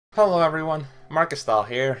Hello everyone, MarkystalVR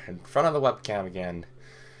here, in front of the webcam again.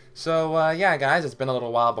 So yeah guys, it's been a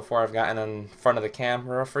little while before I've gotten in front of the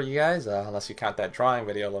camera for you guys, unless you count that drawing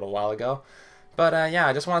video a little while ago. But yeah,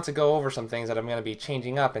 I just wanted to go over some things that I'm going to be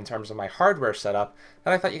changing up in terms of my hardware setup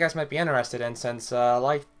that I thought you guys might be interested in, since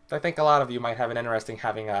like I think a lot of you might have an interest in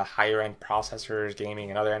having higher end processors, gaming,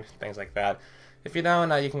 and other things like that. If you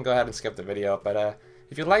don't, you can go ahead and skip the video, but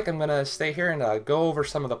if you'd like, I'm going to stay here and go over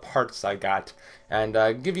some of the parts I got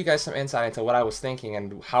and give you guys some insight into what I was thinking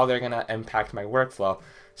and how they're going to impact my workflow,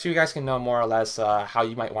 so you guys can know more or less how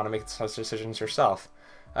you might want to make such decisions yourself.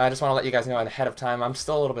 I just want to let you guys know ahead of time, I'm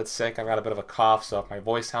still a little bit sick. I've got a bit of a cough, so if my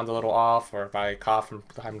voice sounds a little off or if I cough from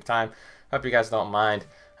time to time, I hope you guys don't mind.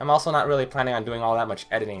 I'm also not really planning on doing all that much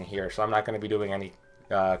editing here, so I'm not going to be doing any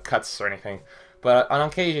cuts or anything. But on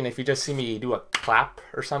occasion, if you just see me do a clap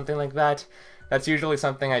or something like that, that's usually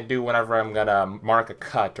something I do whenever I'm gonna mark a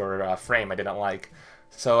cut or a frame I didn't like.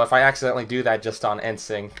 So if I accidentally do that just on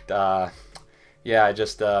instinct, yeah,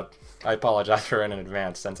 I apologize for it in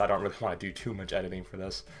advance, since I don't really want to do too much editing for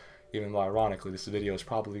this. Even though, ironically, this video is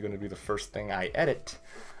probably going to be the first thing I edit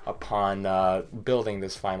upon building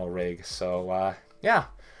this final rig. So yeah,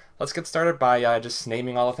 let's get started by just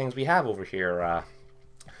naming all the things we have over here.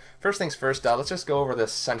 First things first, let's just go over the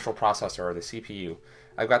central processor, or the CPU.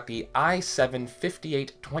 I've got the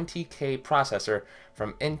i7-5820K processor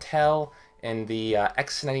from Intel in the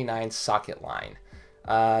X99 socket line.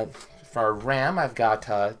 For RAM, I've got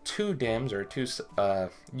two DIMMs, or two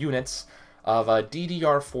units, of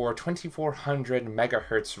DDR4 2400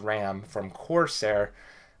 megahertz RAM from Corsair.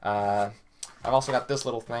 I've also got this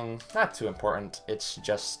little thing, not too important. It's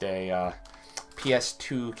just a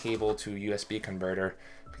PS2 cable to USB converter,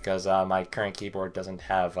 because my current keyboard doesn't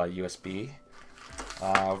have USB.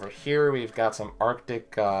 Over here we've got some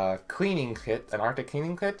Arctic cleaning kit,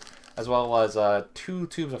 as well as two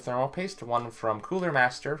tubes of thermal paste, one from Cooler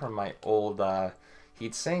Master from my old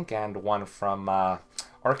heatsink, and one from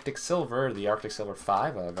Arctic Silver, the Arctic Silver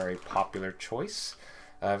 5, a very popular choice.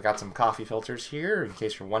 I've got some coffee filters here. In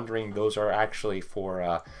case you're wondering, those are actually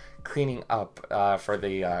for cleaning up for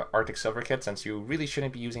the Arctic Silver kit, since you really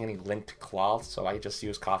shouldn't be using any lint cloths, so I just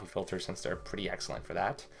use coffee filters since they're pretty excellent for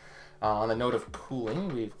that. On the note of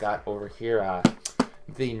cooling, we've got over here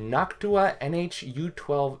the Noctua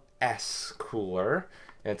NH-U12S cooler.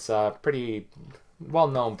 It's a pretty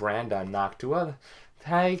well-known brand, Noctua.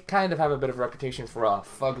 I kind of have a bit of a reputation for a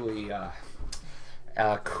fugly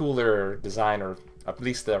cooler design, or at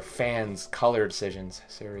least their fans' color decisions.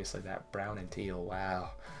 Seriously, that brown and teal, wow.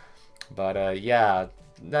 But yeah,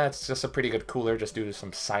 that's just a pretty good cooler, just due to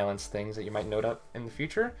some silence things that you might note up in the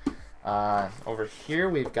future. Over here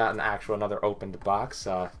we've got another opened box,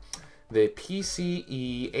 the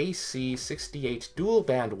PCE AC68 dual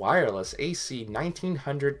band wireless AC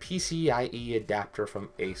 1900 PCIe adapter from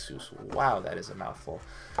Asus. Wow, that is a mouthful.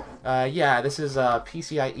 Yeah, this is a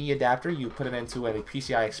PCIe adapter. You put it into a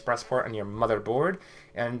PCI Express port on your motherboard,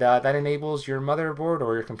 and that enables your motherboard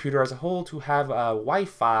or your computer as a whole to have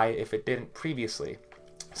Wi-Fi if it didn't previously.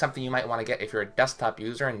 Something you might want to get if you're a desktop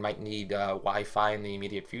user and might need Wi-Fi in the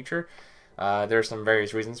immediate future. There are some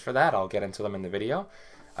various reasons for that. I'll get into them in the video.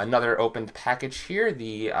 Another opened package here,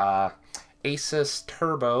 the Asus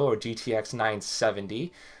Turbo, or GTX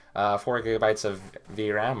 970, 4 gigabytes of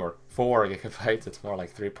VRAM, or 4 gigabytes. It's more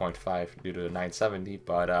like 3.5 due to the 970,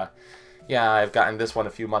 but yeah, I've gotten this one a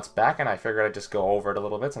few months back, and I figured I'd just go over it a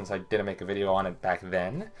little bit since I didn't make a video on it back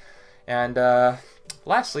then. And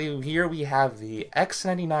lastly, here we have the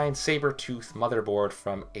X99 SABERTOOTH motherboard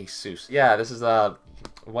from Asus. Yeah, this is the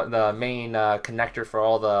main connector for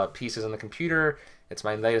all the pieces in the computer. It's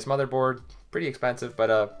my latest motherboard. Pretty expensive, but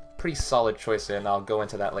a pretty solid choice, and I'll go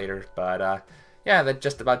into that later. But yeah, that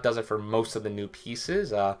just about does it for most of the new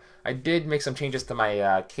pieces. I did make some changes to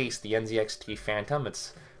my case, the NZXT Phantom.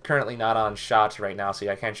 It's currently not on shots right now, so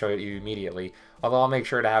I can't show it to you immediately. Although I'll make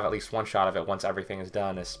sure to have at least one shot of it once everything is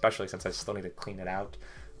done, especially since I still need to clean it out.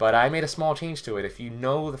 But I made a small change to it. If you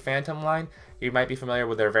know the Phantom line, you might be familiar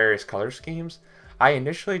with their various color schemes. I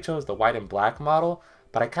initially chose the white and black model,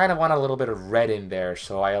 but I kind of wanted a little bit of red in there,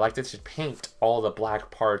 so I elected to paint all the black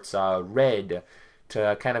parts red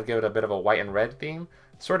to kind of give it a bit of a white and red theme.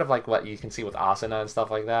 Sort of like what you can see with Asuna and stuff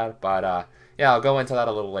like that, but yeah, I'll go into that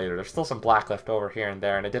a little later. There's still some black left over here and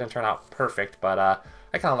there, and it didn't turn out perfect, but I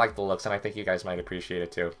kind of like the looks, and I think you guys might appreciate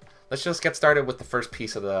it too. Let's just get started with the first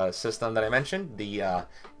piece of the system that I mentioned, the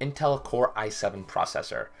Intel Core i7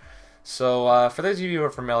 processor. So for those of you who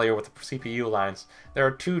are familiar with the CPU lines, there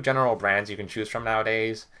are two general brands you can choose from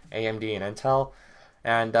nowadays, AMD and Intel.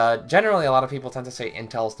 And generally, a lot of people tend to say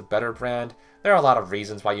Intel is the better brand. There are a lot of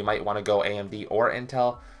reasons why you might want to go AMD or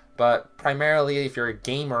Intel, but primarily if you're a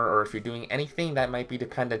gamer or if you're doing anything that might be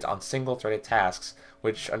dependent on single-threaded tasks,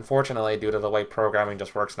 which unfortunately, due to the way programming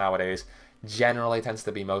just works nowadays, generally tends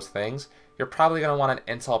to be most things, you're probably going to want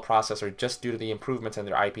an Intel processor just due to the improvements in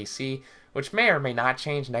their IPC, which may or may not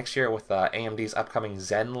change next year with AMD's upcoming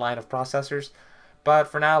Zen line of processors. But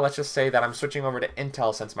for now, let's just say that I'm switching over to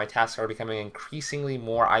Intel since my tasks are becoming increasingly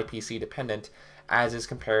more IPC dependent as is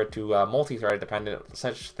compared to multi-threaded dependent,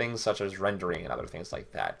 such things such as rendering and other things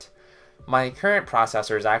like that. My current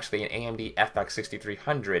processor is actually an AMD FX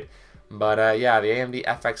 6300, but yeah, the AMD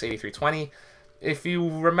FX 8320, if you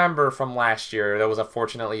remember from last year, there was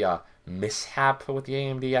unfortunately a mishap with the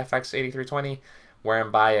AMD FX 8320,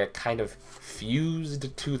 whereby it kind of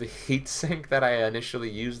fused to the heatsink that I initially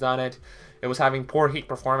used on it. It was having poor heat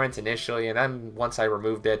performance initially, and then once I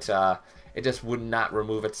removed it, it just would not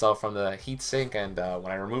remove itself from the heatsink, and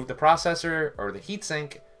when I removed the processor, or the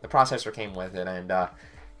heatsink, the processor came with it, and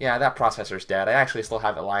yeah, that processor's dead. I actually still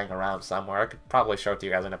have it lying around somewhere. I could probably show it to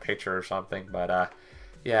you guys in a picture or something, but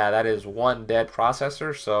yeah, that is one dead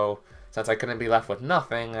processor, so since I couldn't be left with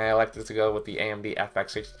nothing, I elected to go with the AMD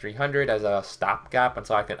FX 6300 as a stopgap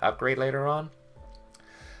until I can upgrade later on.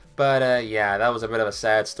 But yeah, that was a bit of a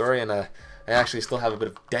sad story, and I actually still have a bit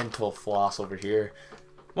of dental floss over here.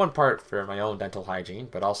 One part for my own dental hygiene,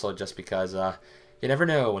 but also just because you never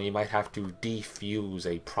know when you might have to defuse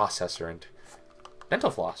a processor, and dental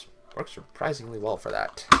floss works surprisingly well for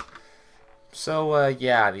that. So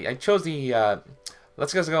yeah, I chose the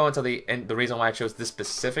let's just go into the reason why I chose this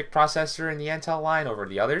specific processor in the Intel line over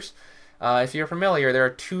the others. If you're familiar, there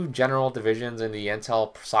are two general divisions in the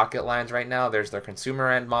Intel socket lines right now. There's their consumer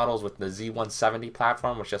end models with the Z170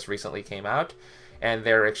 platform, which just recently came out, and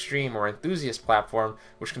their extreme or enthusiast platform,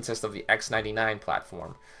 which consists of the X99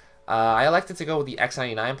 platform. I elected to go with the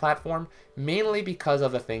X99 platform mainly because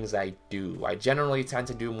of the things I do. I generally tend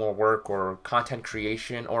to do more work or content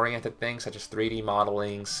creation oriented things such as 3D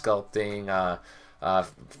modeling, sculpting,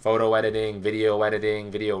 photo editing, video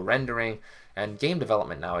rendering, and game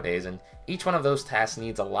development nowadays, and each one of those tasks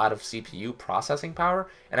needs a lot of CPU processing power,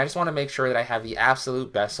 and I just want to make sure that I have the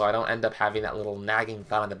absolute best so I don't end up having that little nagging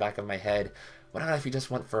thought in the back of my head, what if you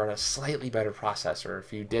just went for a slightly better processor,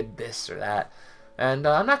 if you did this or that. And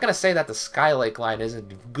I'm not going to say that the Skylake line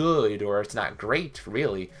isn't good or it's not great,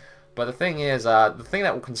 really, but the thing is, the thing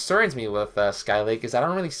that concerns me with Skylake is I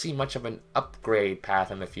don't really see much of an upgrade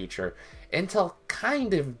path in the future. Intel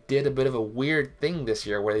kind of did a bit of a weird thing this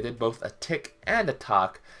year where they did both a tick and a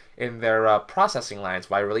tock in their processing lines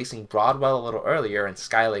by releasing Broadwell a little earlier and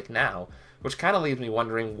Skylake now, which kind of leaves me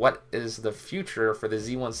wondering what is the future for the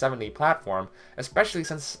Z170 platform, especially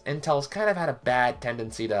since Intel's kind of had a bad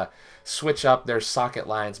tendency to switch up their socket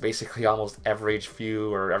lines basically almost every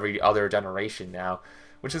few or every other generation now,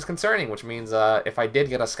 which is concerning, which means if I did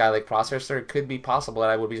get a Skylake processor, it could be possible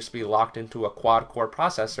that I would just be locked into a quad-core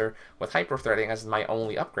processor with hyper-threading as my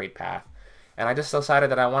only upgrade path. And I just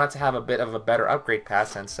decided that I wanted to have a bit of a better upgrade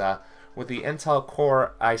path since with the Intel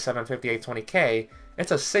Core i7-5820K,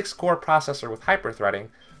 it's a 6-core processor with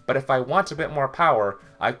hyper-threading, but if I want a bit more power,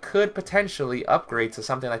 I could potentially upgrade to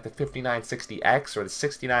something like the 5960X or the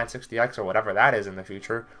 6960X or whatever that is in the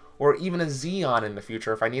future, or even a Xeon in the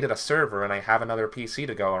future if I needed a server and I have another PC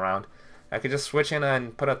to go around. I could just switch in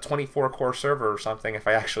and put a 24-core server or something if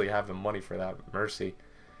I actually have the money for that, mercy.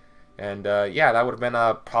 And yeah, that would have been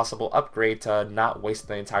a possible upgrade to not waste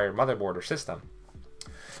the entire motherboard or system.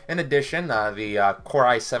 In addition, the Core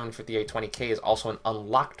i7-5820K is also an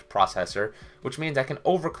unlocked processor, which means I can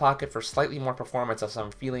overclock it for slightly more performance as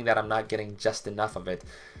I'm feeling that I'm not getting just enough of it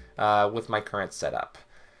with my current setup.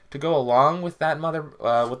 To go along with that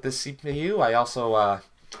with this CPU, I also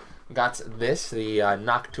got this, the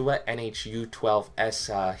Noctua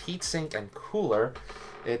NH-U12S heatsink and cooler.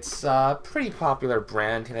 It's a pretty popular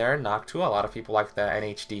brand there, Noctua. A lot of people like the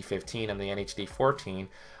NHD15 and the NHD14.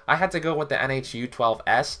 I had to go with the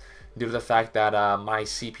NH-U12S due to the fact that my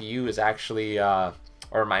CPU is actually,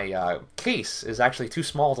 or my case is actually too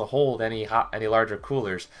small to hold any larger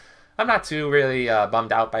coolers. I'm not too really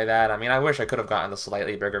bummed out by that. I mean, I wish I could have gotten a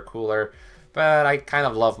slightly bigger cooler, but I kind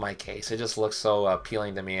of love my case. It just looks so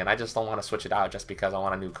appealing to me, and I just don't want to switch it out just because I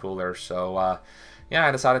want a new cooler. So, yeah,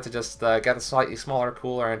 I decided to just get a slightly smaller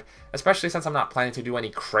cooler, and especially since I'm not planning to do any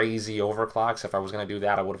crazy overclocks. If I was going to do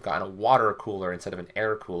that, I would have gotten a water cooler instead of an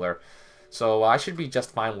air cooler. So I should be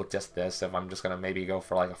just fine with just this if I'm just going to maybe go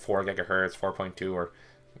for like a 4 gigahertz, 4.2, or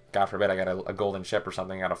God forbid I got a golden chip or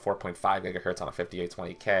something, I got a 4.5 gigahertz on a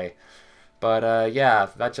 5820K. But yeah,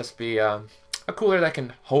 that'd just be a cooler that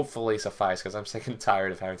can hopefully suffice because I'm sick and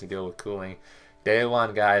tired of having to deal with cooling Day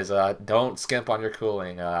one, guys. Don't skimp on your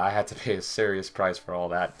cooling. I had to pay a serious price for all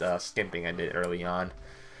that skimping I did early on.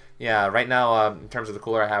 Yeah, right now, in terms of the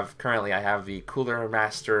cooler I have currently, I have the Cooler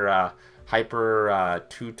Master Hyper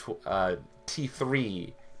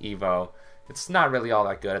T3 Evo. It's not really all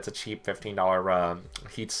that good. It's a cheap $15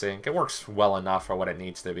 heatsink. It works well enough for what it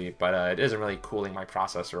needs to be, but it isn't really cooling my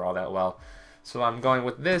processor all that well. So I'm going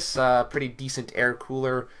with this pretty decent air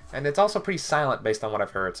cooler, and it's also pretty silent based on what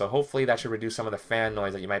I've heard. So hopefully that should reduce some of the fan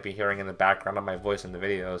noise that you might be hearing in the background of my voice in the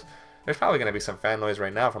videos. There's probably going to be some fan noise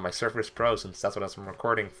right now from my Surface Pro since that's what I'm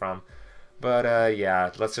recording from. But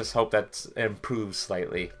yeah, let's just hope that improves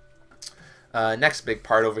slightly. Next big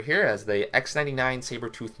part over here is the X99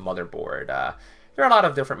 SABERTOOTH motherboard. There are a lot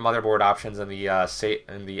of different motherboard options in the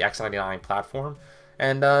X99 platform.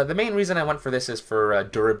 And the main reason I went for this is for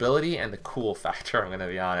durability and the cool factor, I'm going to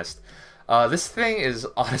be honest. This thing is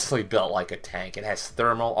honestly built like a tank. It has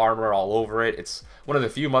thermal armor all over it. It's one of the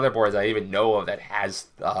few motherboards I even know of that has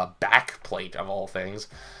a back plate of all things.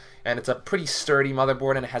 And it's a pretty sturdy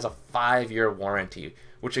motherboard, and it has a 5-year warranty,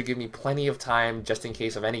 which would give me plenty of time just in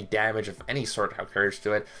case of any damage of any sort occurs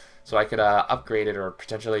to it. So I could upgrade it or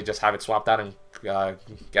potentially just have it swapped out and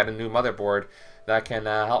get a new motherboard that can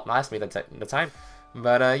help last me the time.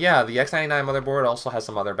 But yeah, the X99 motherboard also has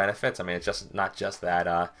some other benefits. I mean, it's just not just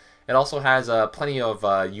that. It also has plenty of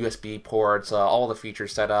USB ports, all the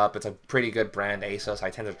features set up. It's a pretty good brand, Asus.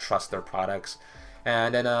 I tend to trust their products.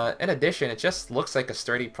 And then, in addition, it just looks like a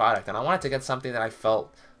sturdy product. And I wanted to get something that I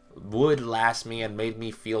felt would last me and made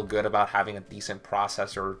me feel good about having a decent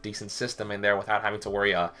processor or decent system in there without having to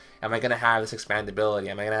worry, am I going to have this expandability?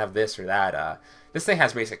 Am I going to have this or that? This thing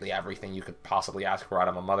has basically everything you could possibly ask for out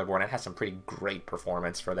of a motherboard, and it has some pretty great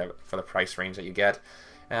performance for the price range that you get.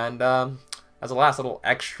 And as a last little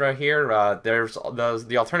extra here, there's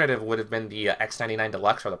the alternative would have been the X99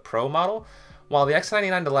 Deluxe or the Pro model. While the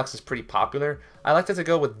X99 Deluxe is pretty popular, I liked to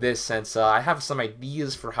go with this since I have some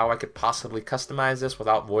ideas for how I could possibly customize this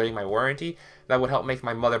without voiding my warranty that would help make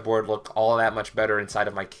my motherboard look all that much better inside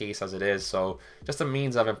of my case as it is. So just a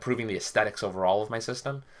means of improving the aesthetics overall of my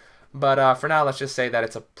system. But for now, let's just say that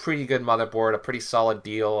it's a pretty good motherboard, a pretty solid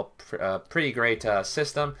deal, a pretty great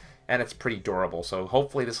system, and it's pretty durable. So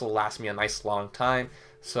hopefully this will last me a nice long time,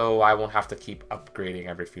 so I won't have to keep upgrading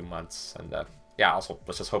every few months. And yeah, also,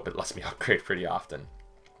 let's just hope it lets me upgrade pretty often.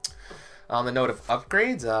 On the note of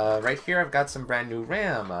upgrades, right here I've got some brand new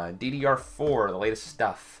RAM, DDR4, the latest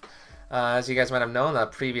stuff. As you guys might have known, the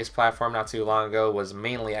previous platform not too long ago was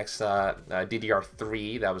mainly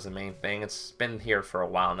DDR3. That was the main thing. It's been here for a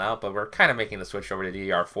while now, but we're kind of making the switch over to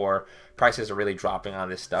DDR4. Prices are really dropping on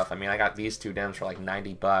this stuff. I mean, I got these two DIMMs for like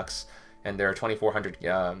 90 bucks, and they're 2400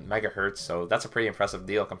 megahertz, so that's a pretty impressive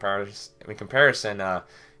deal. In comparison, it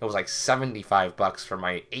was like 75 bucks for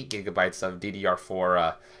my 8 gigabytes of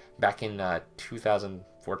DDR4 back in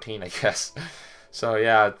 2014, I guess. So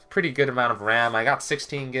yeah, pretty good amount of RAM. I got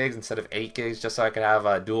 16 gigs instead of 8 gigs just so I could have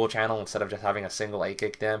a dual channel instead of just having a single 8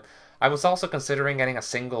 gig DIMM. I was also considering getting a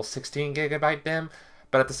single 16 gigabyte DIMM,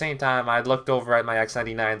 but at the same time, I looked over at my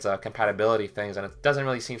X99's compatibility things, and it doesn't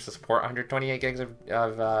really seem to support 128 gigs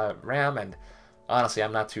of RAM, and honestly,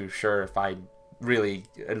 I'm not too sure if I really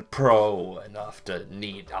pro enough to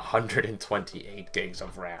need 128 gigs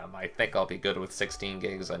of RAM. I think I'll be good with 16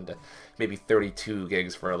 gigs and maybe 32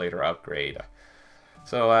 gigs for a later upgrade.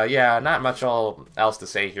 So yeah, not much else to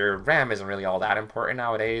say here. RAM isn't really all that important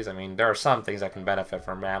nowadays. I mean, there are some things that can benefit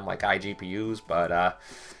from RAM, like iGPUs, but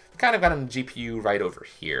kind of got a GPU right over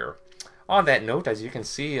here. On that note, as you can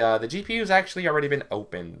see, the GPU's actually already been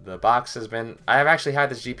opened. The box has been... I've actually had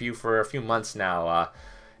this GPU for a few months now.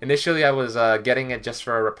 Initially, I was getting it just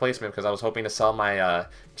for a replacement because I was hoping to sell my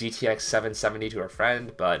GTX 770 to a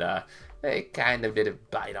friend, but they kind of did a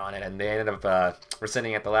bite on it, and they ended up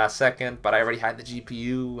rescinding at the last second. But I already had the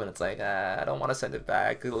GPU, and it's like, I don't want to send it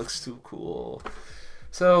back. It looks too cool.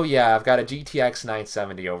 So yeah, I've got a GTX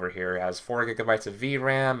 970 over here. It has 4 gigabytes of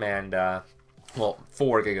VRAM and, well,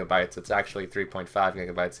 4 gigabytes. It's actually 3.5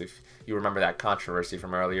 gigabytes if you remember that controversy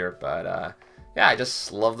from earlier. But yeah, I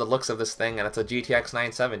just love the looks of this thing, and it's a GTX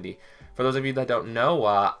 970. For those of you that don't know,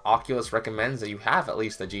 Oculus recommends that you have at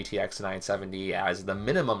least a GTX 970 as the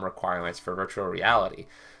minimum requirements for virtual reality.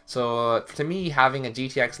 So to me, having a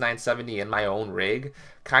GTX 970 in my own rig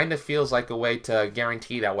kind of feels like a way to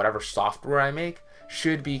guarantee that whatever software I make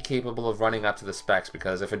should be capable of running up to the specs,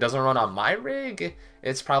 because if it doesn't run on my rig,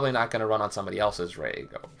 it's probably not going to run on somebody else's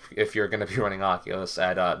rig if you're going to be running Oculus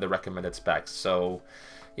at the recommended specs. So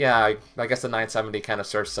yeah, I guess the 970 kind of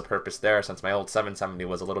serves a purpose there, since my old 770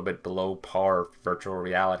 was a little bit below par virtual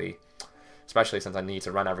reality. especially since I need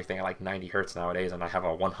to run everything at like 90 hertz nowadays, and I have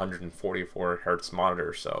a 144 hertz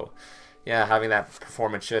monitor. So yeah, having that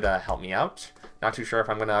performance should help me out. Not too sure if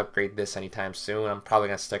I'm going to upgrade this anytime soon. I'm probably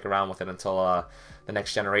going to stick around with it until the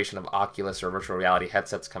next generation of Oculus or virtual reality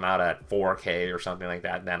headsets come out at 4K or something like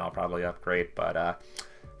that. Then I'll probably upgrade. But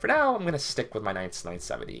for now, I'm going to stick with my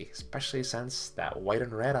 970, especially since that white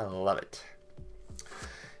and red, I love it.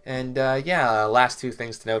 And yeah, last two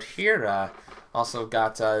things to note here. Also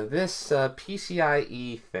got this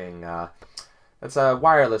PCIe thing. It's a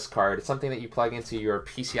wireless card. It's something that you plug into your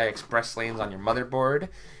PCI Express lanes on your motherboard.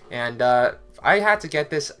 And I had to get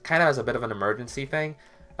this kind of as a bit of an emergency thing.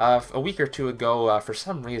 A week or two ago, for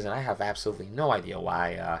some reason, I have absolutely no idea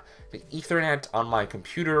why, the Ethernet on my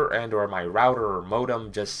computer and or my router or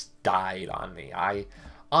modem just died on me. I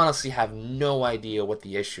honestly have no idea what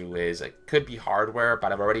the issue is. It could be hardware,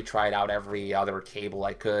 but I've already tried out every other cable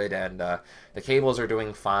I could, and the cables are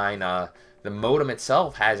doing fine. The modem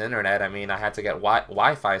itself has internet. I mean, I had to get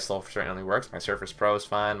Wi-Fi, still certainly works. My Surface Pro is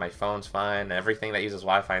fine, my phone's fine, everything that uses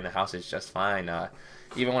Wi-Fi in the house is just fine.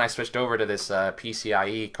 Even when I switched over to this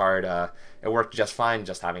PCIe card, it worked just fine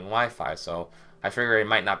just having Wi-Fi. So I figure it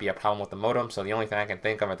might not be a problem with the modem. So the only thing I can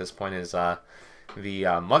think of at this point is the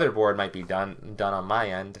motherboard might be done on my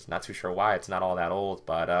end. Not too sure why. It's not all that old,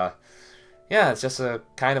 but yeah, it's just a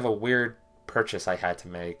kind of a weird purchase I had to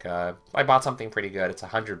make. I bought something pretty good. It's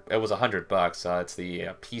It was $100. It's the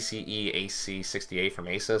PCE AC68 from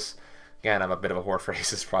Asus. Again, I'm a bit of a whore for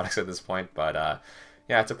Asus products at this point, but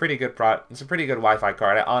yeah, it's a pretty good It's a pretty good Wi-Fi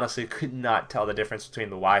card. I honestly could not tell the difference between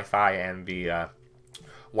the Wi-Fi and the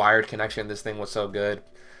wired connection. This thing was so good,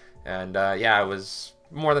 and yeah, it was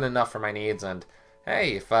more than enough for my needs. And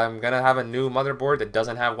hey, if I'm gonna have a new motherboard that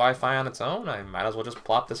doesn't have Wi-Fi on its own, I might as well just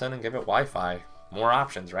plop this in and give it Wi-Fi. More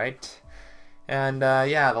options, right? And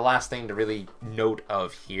yeah, the last thing to really note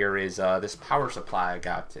of here is this power supply I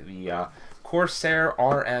got. The Corsair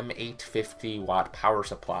RM850 watt power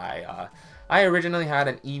supply. I originally had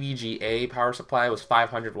an EVGA power supply. It was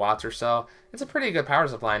 500 watts or so. It's a pretty good power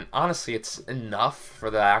supply, and honestly, it's enough for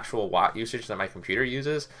the actual watt usage that my computer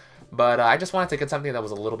uses. But I just wanted to get something that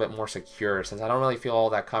was a little bit more secure, since I don't really feel all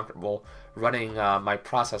that comfortable running my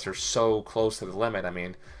processor so close to the limit. I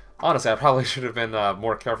mean, honestly, I probably should have been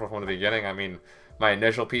more careful from the beginning. I mean, my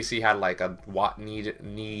initial PC had like a watt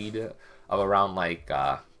need of around like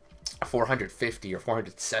 450 or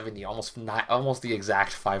 470, almost the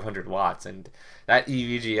exact 500 watts, and that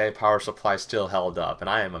EVGA power supply still held up, and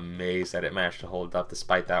I am amazed that it managed to hold up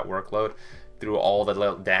despite that workload through all the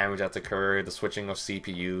little damage that's occurred, the switching of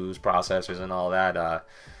CPUs, processors, and all that.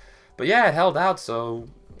 But yeah, it held out, so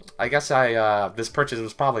I guess this purchase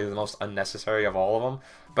was probably the most unnecessary of all of them,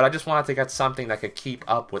 but I just wanted to get something that could keep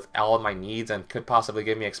up with all of my needs and could possibly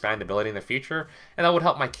give me expandability in the future, and that would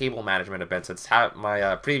help my cable management a bit, since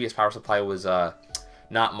my previous power supply was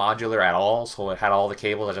not modular at all, so it had all the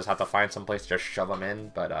cables. I just have to find some place to just shove them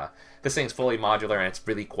in, but this thing's fully modular and it's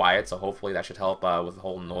really quiet, so hopefully that should help with the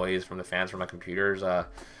whole noise from the fans from my computers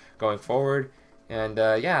going forward. And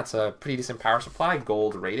yeah, it's a pretty decent power supply,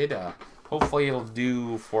 gold rated. Hopefully it'll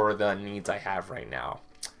do for the needs I have right now.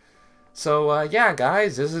 So yeah,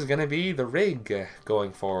 guys, this is gonna be the rig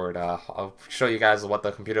going forward. I'll show you guys what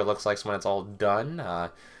the computer looks like when it's all done.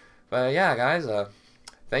 But yeah, guys,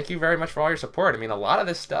 thank you very much for all your support. I mean, a lot of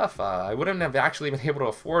this stuff I wouldn't have actually been able to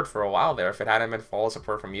afford for a while there if it hadn't been for all the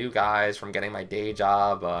support from you guys, from getting my day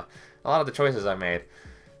job, a lot of the choices I made.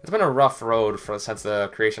 It's been a rough road since the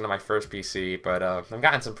creation of my first PC, but I've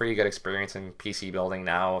gotten some pretty good experience in PC building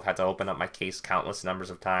now. I've had to open up my case countless numbers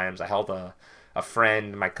of times. I helped a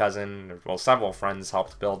friend, my cousin, well, several friends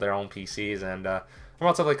helped build their own PCs, and I'm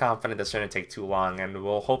relatively confident this shouldn't take too long, and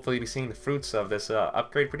we'll hopefully be seeing the fruits of this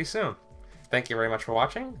upgrade pretty soon. Thank you very much for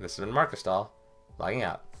watching. This has been MarkystalVR, logging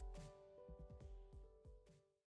out.